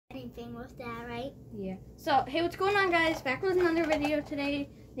thing with that, right? Yeah. So, hey, what's going on, guys? Back with another video today.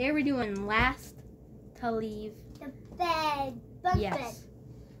 Today we're doing last to leave the bed. Bunk bed.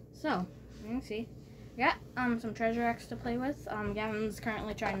 So, let me see. We got some treasure X to play with. Gavin's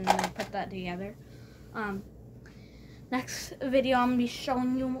currently trying to put that together. Next video I'm gonna be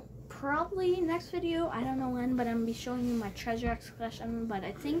showing you, probably next video, I don't know when, but I'm gonna be showing you my treasure X collection. But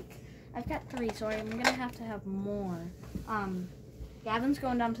I think I've got 3, so I'm gonna have to have more. Gavin's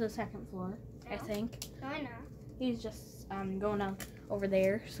going down to the 2nd floor, I think. I know. He's just going down over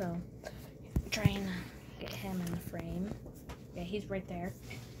there, so I'm trying to get him in the frame. Yeah, he's right there.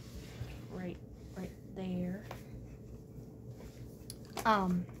 Right there.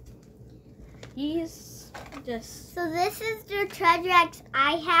 He's just... So this is the treasure X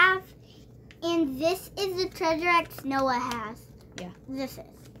I have, and this is the treasure X Noah has. Yeah. This is.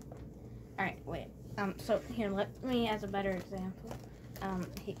 Alright, wait. So here, let me as a better example.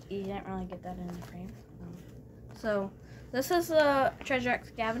 He didn't really get that in the frame. So this is the treasure X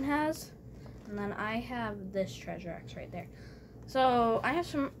Gavin has, and then I have this treasure X right there. So I have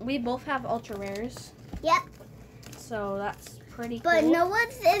some. We both have ultra rares. Yep. So that's pretty cool. But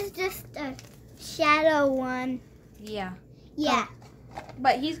Noah's is just a shadow one. Yeah. Yeah.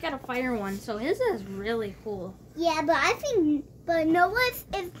 But he's got a fire one, so his is really cool. Yeah, but I think, Noah's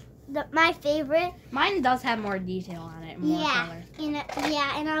is my favorite. Mine does have more detail on it, more color.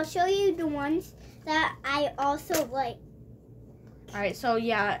 And I'll show you the ones that I also like. All right, so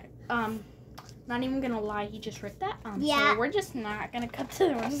yeah, not even gonna lie, he just ripped that. So we're just not gonna cut to.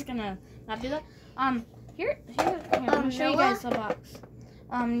 We're just gonna not do that. Here, I'm gonna show you guys the box.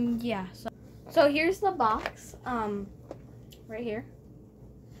 Yeah. So here's the box. Right here.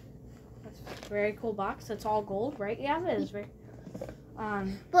 That's a very cool box. It's all gold, right? Yeah, it is. Very.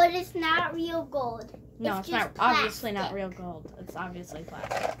 But it's not real gold. No, it's not. Plastic. Obviously not real gold. It's obviously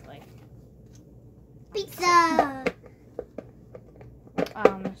plastic, like pizza.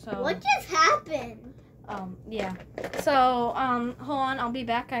 So. What just happened? Yeah. So, hold on. I'll be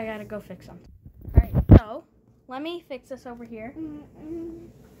back. I gotta go fix something. All right. So, let me fix this over here. Yeah.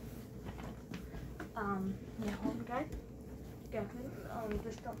 Hold on, guys. Go.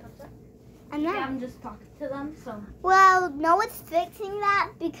 Just don't touch that. Yeah, I'm just talking to them, so. Well, Noah's fixing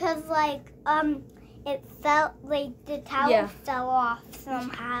that because, it felt like the towel fell off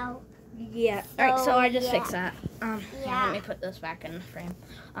somehow. Yeah. All right. So I just fixed that. Yeah. Let me put this back in the frame.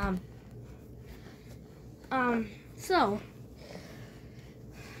 So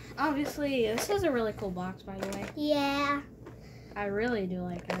obviously this is a really cool box, by the way. Yeah. I really do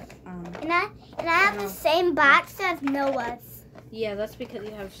like it. And I have the same box as Noah's. Yeah, that's because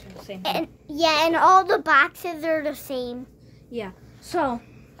you have the same. And all the boxes are the same. Yeah. So,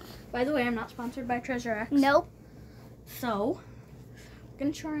 by the way, I'm not sponsored by Treasure X. Nope. So, I'm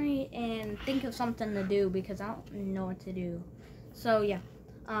gonna try and think of something to do because I don't know what to do. So yeah.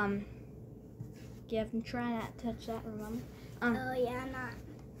 Gavin, try not to touch that. Remember? Oh yeah, I'm not.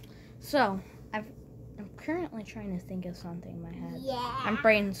 So, I'm currently trying to think of something in my head. Yeah. I'm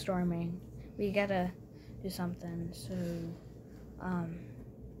brainstorming. We gotta do something. So, all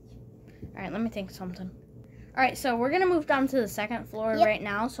right, let me think of something. All right, so we're gonna move down to the 2nd floor right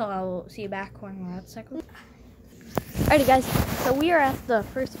now. So I'll see you back when we're at the 2nd. Alrighty, guys. So we are at the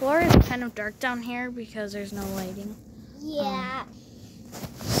 1st floor. It's kind of dark down here because there's no lighting. Yeah.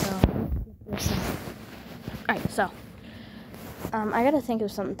 Alright, so I gotta think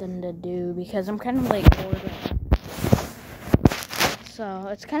of something to do because I'm kind of like bored right now. So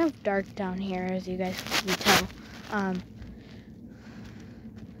it's kind of dark down here, as you guys can tell.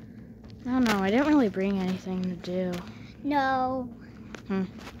 I don't know, I didn't really bring anything to do. No.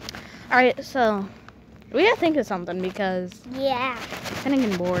 Alright, so we gotta think of something because I'm kind of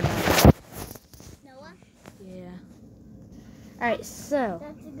getting bored now. Noah? Yeah. Alright, so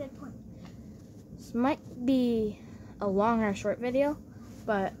That's a good point. this might be a long or short video,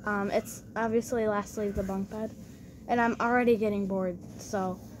 but it's obviously last leave the bunk bed, and I'm already getting bored,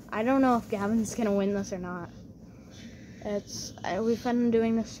 so I don't know if Gavin's gonna win this or not. We've been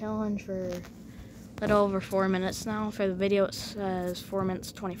doing this challenge for a little over 4 minutes now. For the video it says 4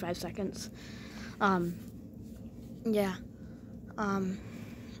 minutes 25 seconds. Yeah.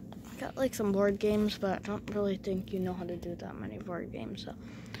 Got like some board games, but I don't really think you know how to do that many board games, so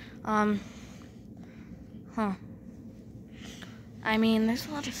I mean, there's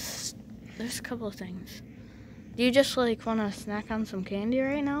a couple of things. Do you just like want to snack on some candy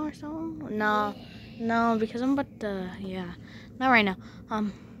right now or something? No, because I'm about to, not right now.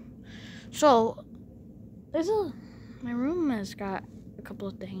 So my room has got a couple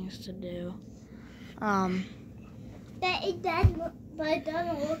of things to do. But it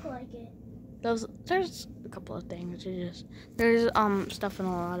doesn't look like it. There's a couple of things. There's stuff in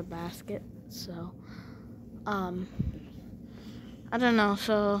a lot of baskets. So I don't know.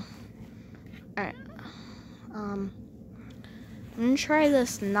 So alright. I'm gonna try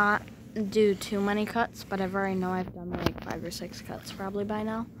this not do too many cuts, but I already know I've done like 5 or 6 cuts probably by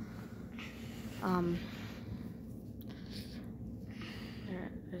now.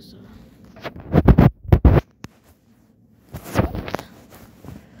 There's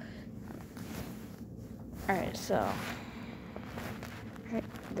alright, so right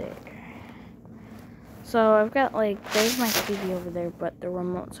there. So I've got like, there's my TV over there, but the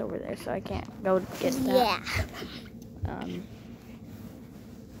remote's over there, so I can't go get that. Yeah.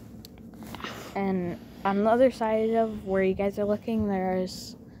 And on the other side of where you guys are looking,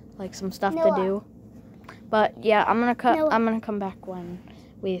 there's like some stuff to do. But yeah, I'm gonna come back when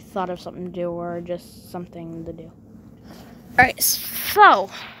we thought of something to do or just something to do. Alright, so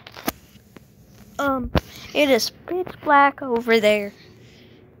it is pitch black over there.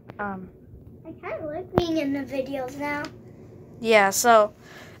 I kind of like being in the videos now. Yeah, so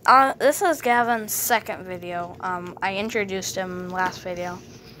this is Gavin's second video. I introduced him last video.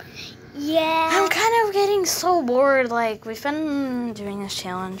 Yeah. I'm kind of getting so bored. Like, we've been doing this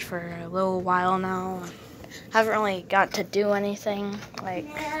challenge for a little while now. Haven't really got to do anything. Like,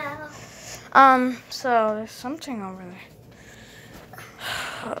 no. So there's something over there.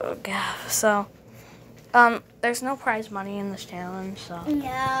 Oh, God. So, there's no prize money in this challenge, so.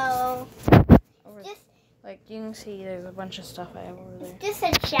 No. Just, like, you can see there's a bunch of stuff I have over there. It's just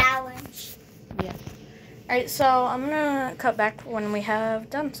a challenge. Yeah. Alright, so I'm gonna cut back when we have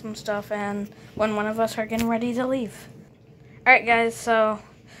done some stuff and when one of us are getting ready to leave. Alright guys, so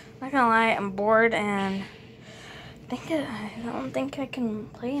not gonna lie, I'm bored and I don't think I can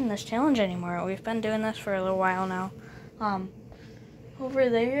play in this challenge anymore. We've been doing this for a little while now. Over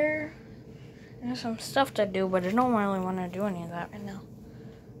there's some stuff to do, but I don't really want to do any of that right now.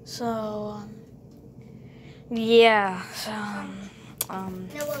 So yeah, so No,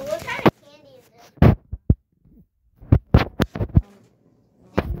 well, what kind of candy is this?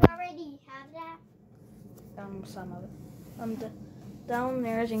 You already have that? Some of it. Down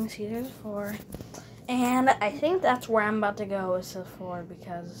there, as you can see, there's 4. And I think that's where I'm about to go, is the 4,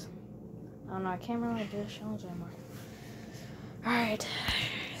 because, I don't know, I can't really do this challenge anymore. Alright.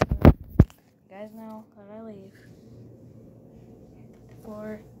 You guys know that I leave. The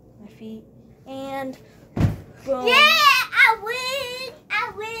floor, my feet, and boom. Yeah, I win!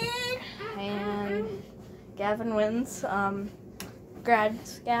 I win! And Gavin wins.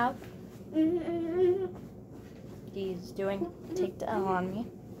 Congrats, Gav. He's doing take the L on me.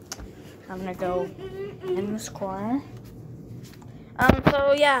 I'm gonna go in this corner.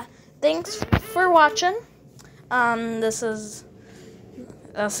 So yeah, thanks for watching. This is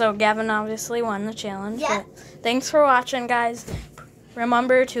so Gavin obviously won the challenge. Yeah. Thanks for watching, guys.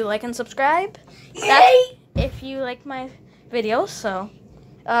 Remember to like and subscribe. Yay! If you like my videos, so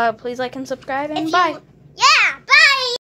please like and subscribe and bye.